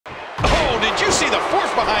the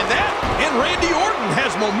force behind that. And Randy Orton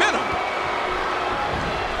has momentum.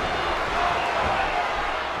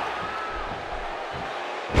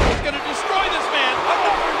 He's going to destroy this man.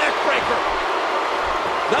 Another neck breaker.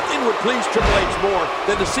 Nothing would please Triple H more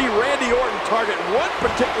than to see Randy Orton target one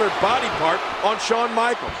particular body part on Shawn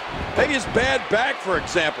Michaels. Maybe his bad back, for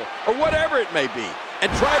example, or whatever it may be, and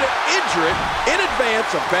try to injure it in advance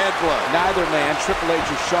of bad blood. Neither man, Triple H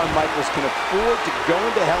or Shawn Michaels, can afford to go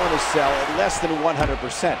into Hell in a Cell at less than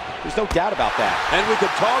 100%. There's no doubt about that. And we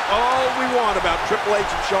could talk all we want about Triple H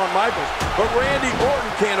and Shawn Michaels, but Randy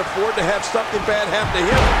Orton can't afford to have something bad happen to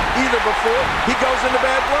him either before he goes into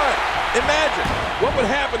bad blood. Imagine what would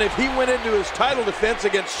happen if he went into his title defense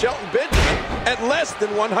against Shelton Benjamin at less than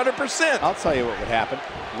 100%. I'll tell you what would happen.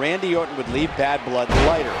 Randy Orton would leave bad blood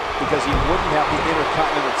lighter because he wouldn't have the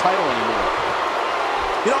Intercontinental title anymore.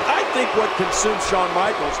 You know, I think what consumes Shawn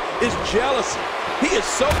Michaels is jealousy. He is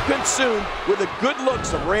so consumed with the good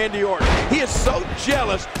looks of Randy Orton. He is so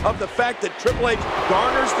jealous of the fact that Triple H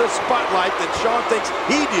garners the spotlight that Shawn thinks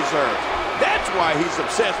he deserves. That's why he's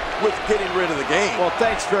obsessed with getting rid of the game. Well,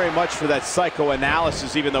 thanks very much for that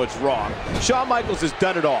psychoanalysis, even though it's wrong. Shawn Michaels has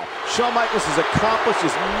done it all. Shawn Michaels has accomplished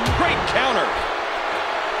his great counter.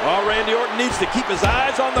 Well, Randy Orton needs to keep his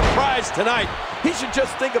eyes on the prize tonight. He should just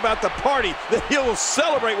think about the party that he'll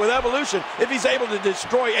celebrate with Evolution if he's able to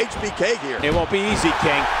destroy HBK here. It won't be easy,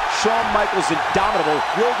 King. Shawn Michaels' indomitable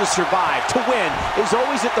will to survive, to win, is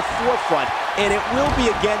always at the forefront, and it will be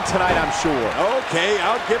again tonight, I'm sure. Okay,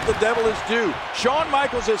 I'll give the devil his due. Shawn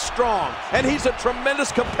Michaels is strong, and he's a tremendous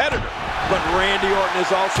competitor. But Randy Orton is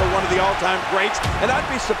also one of the all-time greats, and I'd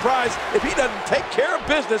be surprised if he doesn't take care of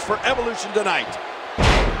business for Evolution tonight.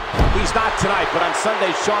 He's not tonight, but on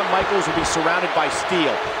Sunday, Shawn Michaels will be surrounded by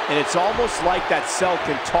steel, and it's almost like that cell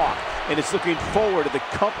can talk, and it's looking forward to the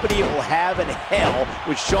company it will have in hell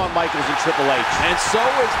with Shawn Michaels and Triple H. And so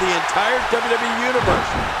is the entire WWE Universe.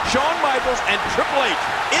 Shawn Michaels and Triple H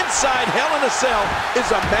inside Hell in a Cell is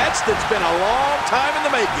a match that's been a long time in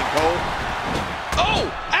the making, Cole. Oh,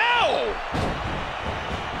 ow!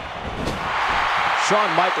 Shawn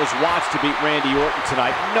Michaels wants to beat Randy Orton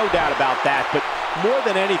tonight, no doubt about that, but more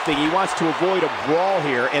than anything, he wants to avoid a brawl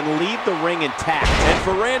here and leave the ring intact. And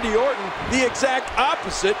for Randy Orton, the exact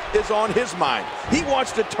opposite is on his mind. He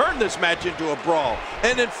wants to turn this match into a brawl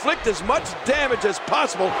and inflict as much damage as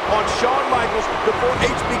possible on Shawn Michaels before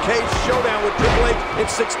HBK's showdown with Triple H in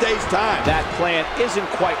 6 days' time. That plan isn't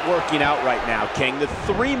quite working out right now, King. The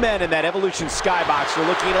three men in that Evolution skybox are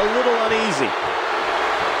looking a little uneasy.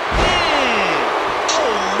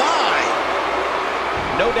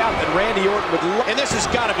 No doubt that Randy Orton would and this has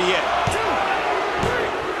got to be it.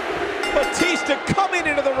 Batista coming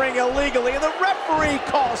into the ring illegally, and the referee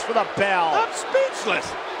calls for the bell. I'm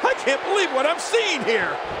speechless. I can't believe what I'm seeing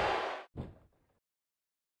here.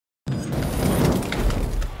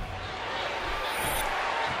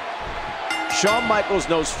 Shawn Michaels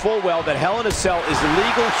knows full well that Hell in a Cell is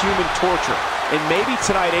legal human torture. And maybe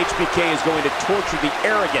tonight HBK is going to torture the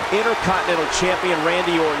arrogant Intercontinental Champion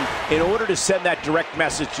Randy Orton in order to send that direct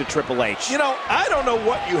message to Triple H. You know, I don't know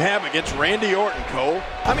what you have against Randy Orton, Cole.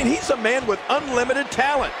 I mean, he's a man with unlimited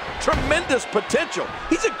talent, tremendous potential.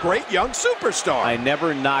 He's a great young superstar. I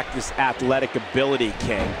never knocked his athletic ability,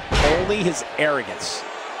 King. Only his arrogance.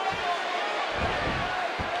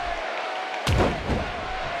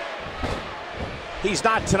 He's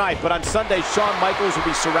not tonight, but on Sunday, Shawn Michaels will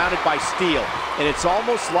be surrounded by steel, and it's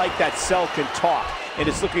almost like that cell can talk, and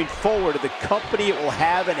it's looking forward to the company it will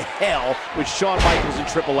have in hell with Shawn Michaels and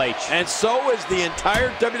Triple H. And so is the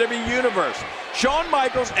entire WWE Universe. Shawn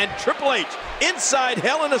Michaels and Triple H inside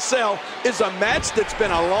Hell in a Cell is a match that's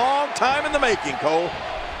been a long time in the making, Cole.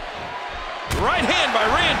 Right hand by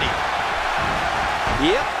Randy.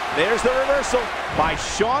 Yep, there's the reversal by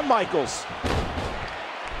Shawn Michaels.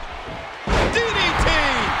 DDT!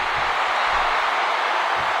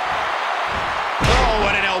 Oh,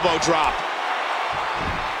 what an elbow drop.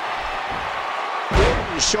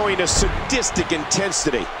 Orton showing a sadistic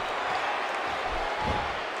intensity.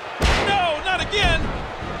 No, not again.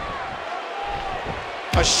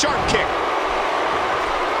 A sharp kick.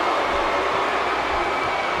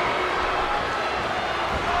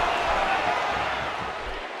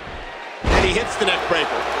 And he hits the neck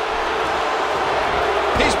breaker.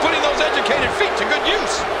 He's putting those educated feet to good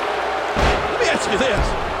use. Let me ask you this.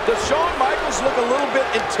 Does Shawn Michaels look a little bit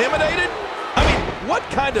intimidated? I mean, what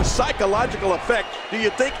kind of psychological effect do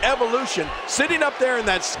you think Evolution, sitting up there in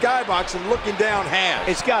that skybox and looking down, has?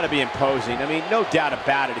 It's got to be imposing. I mean, no doubt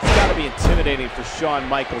about it. It's got to be intimidating for Shawn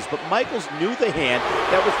Michaels. But Michaels knew the hand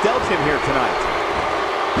that was dealt him here tonight.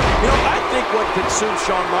 You know, I think what consumes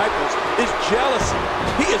Shawn Michaels is jealousy.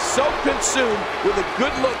 He is so consumed with the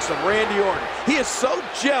good looks of Randy Orton. He is so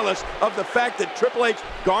jealous of the fact that Triple H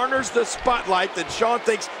garners the spotlight that Shawn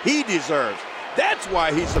thinks he deserves. That's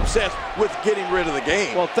why he's obsessed with getting rid of the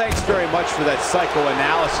game. Well, thanks very much for that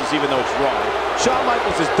psychoanalysis, even though it's wrong. Shawn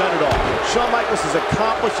Michaels has done it all. Shawn Michaels has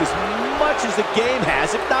accomplished as much as the game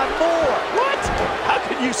has, if not more. What? How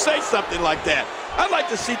can you say something like that? I'd like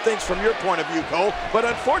to see things from your point of view, Cole, but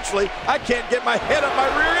unfortunately, I can't get my head up my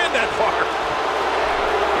rear end that far.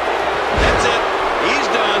 That's it. He's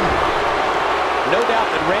done. No doubt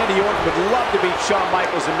that Randy Orton would love to beat Shawn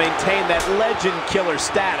Michaels and maintain that legend killer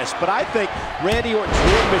status, but I think Randy Orton's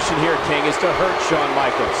real mission here, King, is to hurt Shawn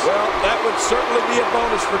Michaels. Well, that would certainly be a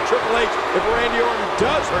bonus for Triple H if Randy Orton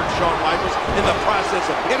does hurt Shawn Michaels in the process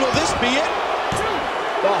of... And will this be it?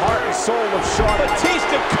 The heart and soul of Shawn.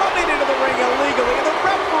 Batista coming into the ring illegally, and the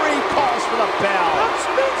referee calls for the bell. I'm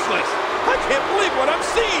speechless. I can't believe what I'm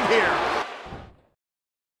seeing here.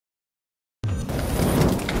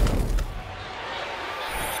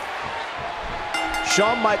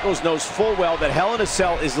 Shawn Michaels knows full well that Hell in a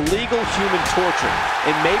Cell is legal human torture,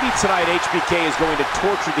 and maybe tonight HBK is going to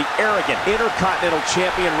torture the arrogant Intercontinental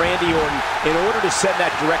Champion Randy Orton in order to send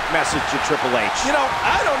that direct message to Triple H. You know,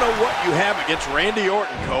 I don't know what you have against Randy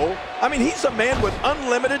Orton, Cole. I mean, he's a man with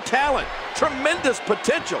unlimited talent, tremendous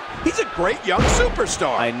potential. He's a great young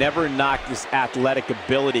superstar. I never knocked his athletic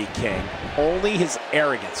ability, King, only his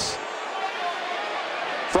arrogance.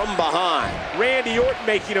 From behind, Randy Orton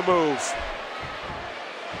making a move.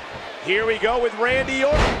 Here we go with Randy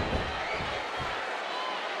Orton.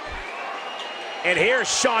 And here's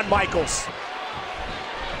Shawn Michaels.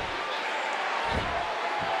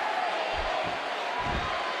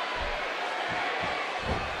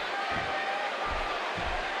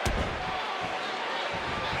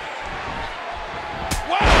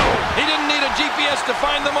 Wow! He didn't need a GPS to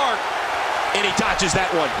find the mark. And he dodges that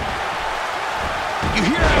one. You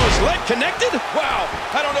hear how his leg connected? Wow!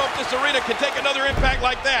 I don't know if this arena can take another impact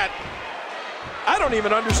like that. I don't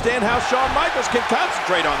even understand how Shawn Michaels can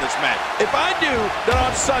concentrate on this match. If I knew that on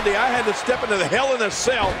Sunday I had to step into the Hell in a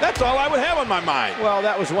Cell, that's all I would have on my mind. Well,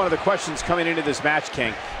 that was one of the questions coming into this match,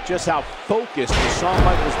 King. Just how focused will Shawn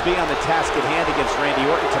Michaels be on the task at hand against Randy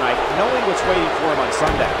Orton tonight, knowing what's waiting for him on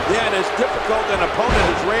Sunday. Yeah, and as difficult an opponent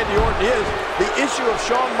as Randy Orton is, the issue of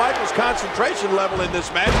Shawn Michaels' concentration level in this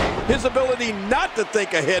match, his ability not to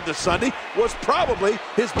think ahead to Sunday, was probably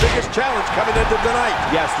his biggest challenge coming into tonight.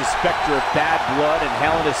 Yes, the specter of bad blood and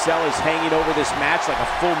Hell in a Cell is hanging over this match like a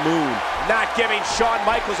full moon. Not giving Shawn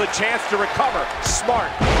Michaels a chance to recover. Smart.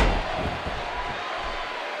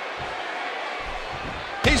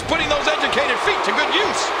 He's putting those educated feet to good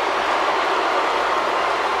use.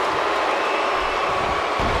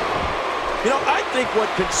 You know, I think what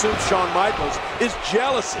consumes Shawn Michaels is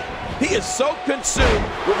jealousy. He is so consumed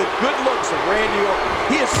with the good looks of Randy Orton.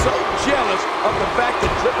 He is so jealous of the fact that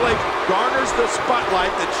Triple H garners the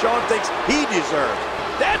spotlight that Shawn thinks he deserves.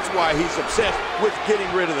 That's why he's obsessed with getting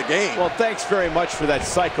rid of the game. Well, thanks very much for that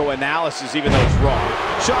psychoanalysis, even though it's wrong.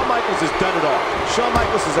 Shawn Michaels has done it all. Shawn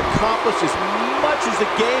Michaels has accomplished as much as the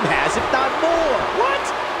game has, if not more. What?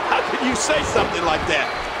 How can you say something like that?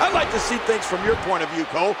 I'd like to see things from your point of view,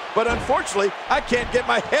 Cole, but unfortunately, I can't get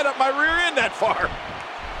my head up my rear end that far.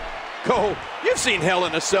 Cole, you've seen Hell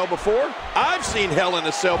in a Cell before. I've seen Hell in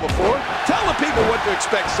a Cell before. Tell the people what to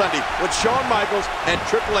expect Sunday when Shawn Michaels and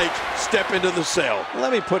Triple H step into the cell.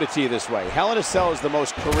 Let me put it to you this way. Hell in a Cell is the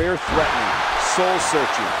most career-threatening,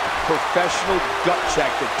 soul-searching, professional gut check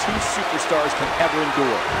that two superstars can ever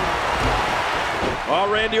endure. Well,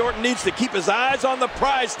 Randy Orton needs to keep his eyes on the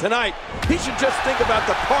prize tonight. He should just think about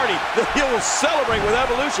the party that he will celebrate with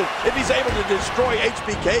Evolution if he's able to destroy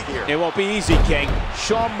HBK here. It won't be easy, King.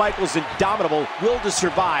 Shawn Michaels' indomitable will to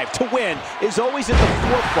survive, to win, is always at the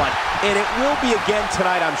forefront, and it will be again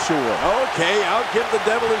tonight, I'm sure. Okay, I'll give the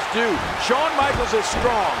devil his due. Shawn Michaels is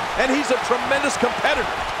strong, and he's a tremendous competitor.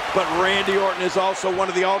 But Randy Orton is also one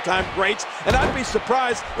of the all-time greats, and I'd be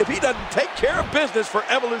surprised if he doesn't take care of business for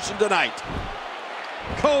Evolution tonight.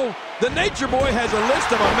 Cole, the Nature Boy has a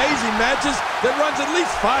list of amazing matches that runs at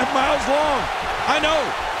least 5 miles long. I know,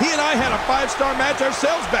 he and I had a 5-star match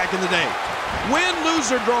ourselves back in the day. Win,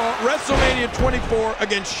 lose, or draw, WrestleMania 24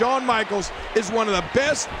 against Shawn Michaels is one of the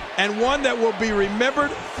best and one that will be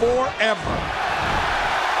remembered forever.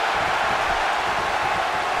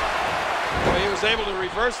 Well, he was able to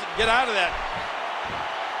reverse it and get out of that.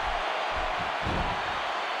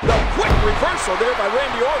 The quick reversal there by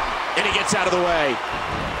Randy Orton. And he gets out of the way.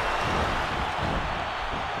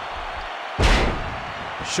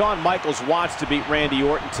 Shawn Michaels wants to beat Randy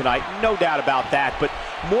Orton tonight, no doubt about that, but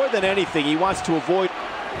More than anything, he wants to avoid.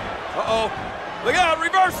 Uh-oh. Look out,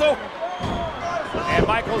 reversal. And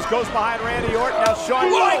Michaels goes behind Randy Orton. Now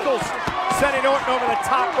Shawn Michaels sending Orton over the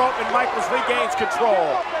top rope, and Michaels regains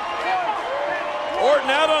control. Orton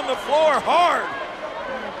out on the floor hard.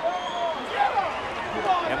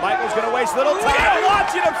 And Michaels going to waste little time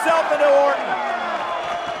launching himself into Orton.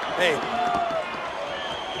 Hey.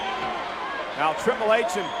 Now Triple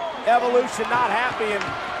H and Evolution not happy, and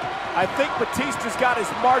I think Batista's got his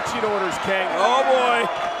marching orders, King. Oh boy.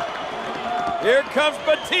 Here comes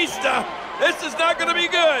Batista. This is not going to be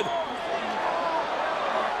good.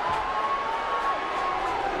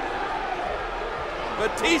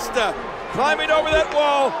 Batista climbing over that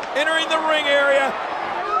wall, entering the ring area.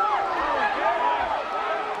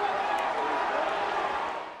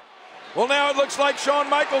 Well, now it looks like Shawn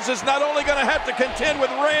Michaels is not only going to have to contend with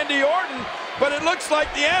Randy Orton, but it looks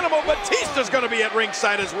like the animal Batista's going to be at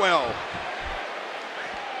ringside as well.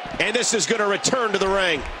 And this is going to return to the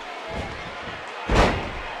ring.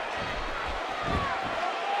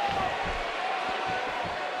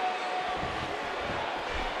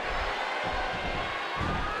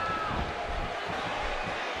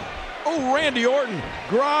 Oh, Randy Orton,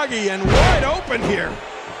 groggy and wide open here.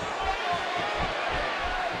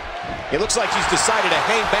 It looks like he's decided to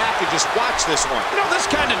hang back and just watch this one. You know, this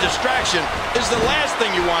kind of distraction is the last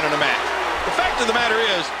thing you want in a match. The fact of the matter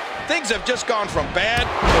is, things have just gone from bad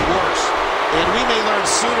to worse. And we may learn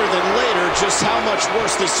sooner than later just how much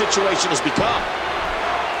worse this situation has become.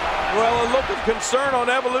 Well, a look of concern on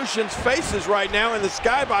Evolution's faces right now in the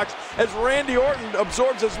skybox as Randy Orton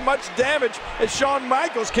absorbs as much damage as Shawn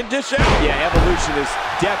Michaels can dish out. Yeah, Evolution is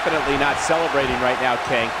definitely not celebrating right now,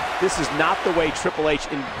 King. This is not the way Triple H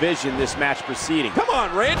envisioned this match proceeding. Come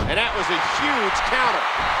on, Randy. And that was a huge counter.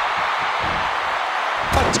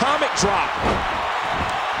 Atomic drop.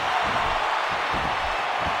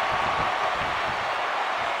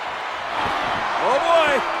 Oh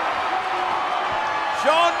boy.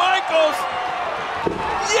 Shawn Michaels.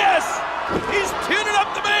 Yes! He's tuning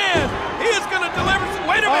up the man. He is going to deliver some.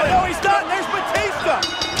 Wait a minute. Oh, no, he's not. There's Batista.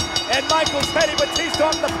 And Michaels heading Batista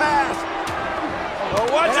off the pass. Oh,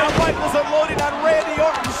 watch and it. Now Michaels unloading on Randy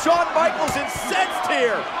Orton. Shawn Michaels incensed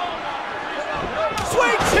here.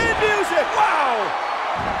 Sweet chin music. Wow.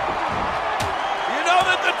 You know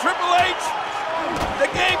that the Triple H, the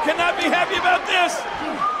game cannot be happy about this.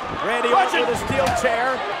 Randy Orton with a steel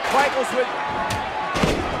chair. Michaels with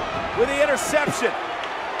the interception.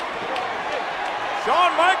 Shawn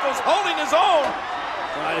Michaels holding his own.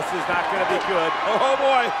 This is not going to be good. Oh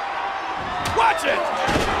boy. Watch it.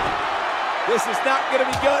 This is not going to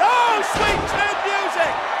be good. Oh, sweet chin music.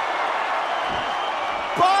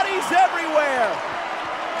 Bodies everywhere.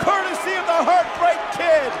 Courtesy of the Heartbreak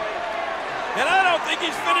Kid. And I don't think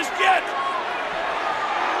he's finished yet.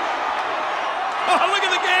 Oh, look at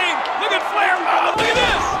the game. Look at Flair. Oh, look at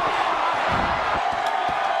this.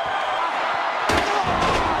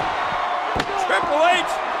 Triple H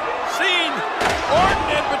seeing Orton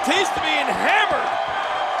and Batista being hammered.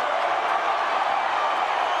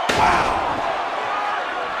 Wow.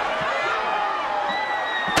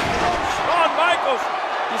 Shawn Michaels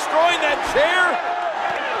destroying that chair.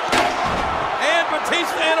 And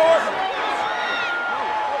Batista and Orton.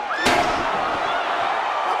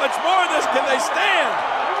 How much more of this can they stand?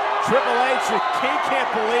 Triple H, he can't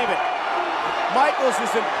believe it. Michaels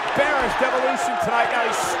is embarrassed Evolution tonight. Now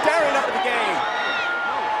he's staring up at the game.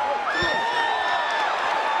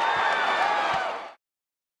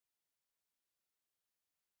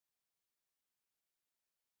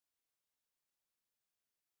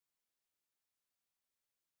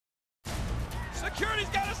 Security's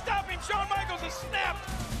got to stop him. Shawn Michaels has snapped.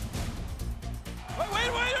 Wait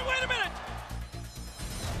a minute.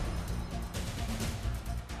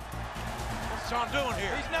 What's Shawn doing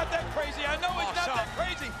here? He's not that crazy. I know he's not Shawn. that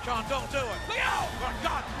crazy. Shawn, don't do it. Look out! Oh,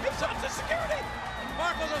 God. He's on the security.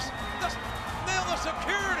 Michaels, just nail the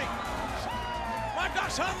security. My God,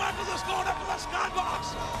 Shawn Michaels is going up to the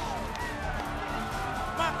skybox.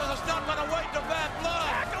 Michaels is not going to wait to bad blood.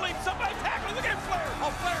 Tackle him. Somebody tackle him. Look at Flair. Oh,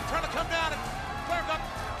 Flair trying to come down, and Flair got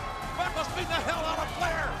Michaels beating the hell out of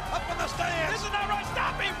Flair up in the stands. This is not right.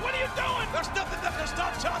 Stop him. What are you doing? There's nothing that can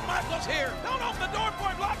stop Shawn Michaels here. Don't open the door for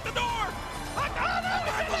him. Lock the door.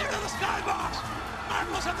 Michaels into the skybox.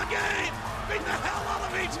 Michaels in the game. Beating the hell out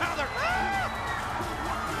of each other.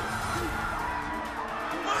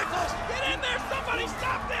 Michaels. Get in there. Somebody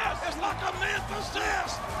stop this. It's like a man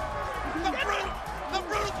possessed. The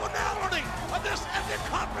brutal finality of this epic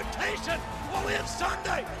confrontation will end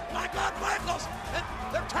Sunday. My God, Michaels, and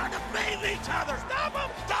they're trying to maim each other. Stop him!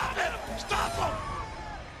 Stop him! Stop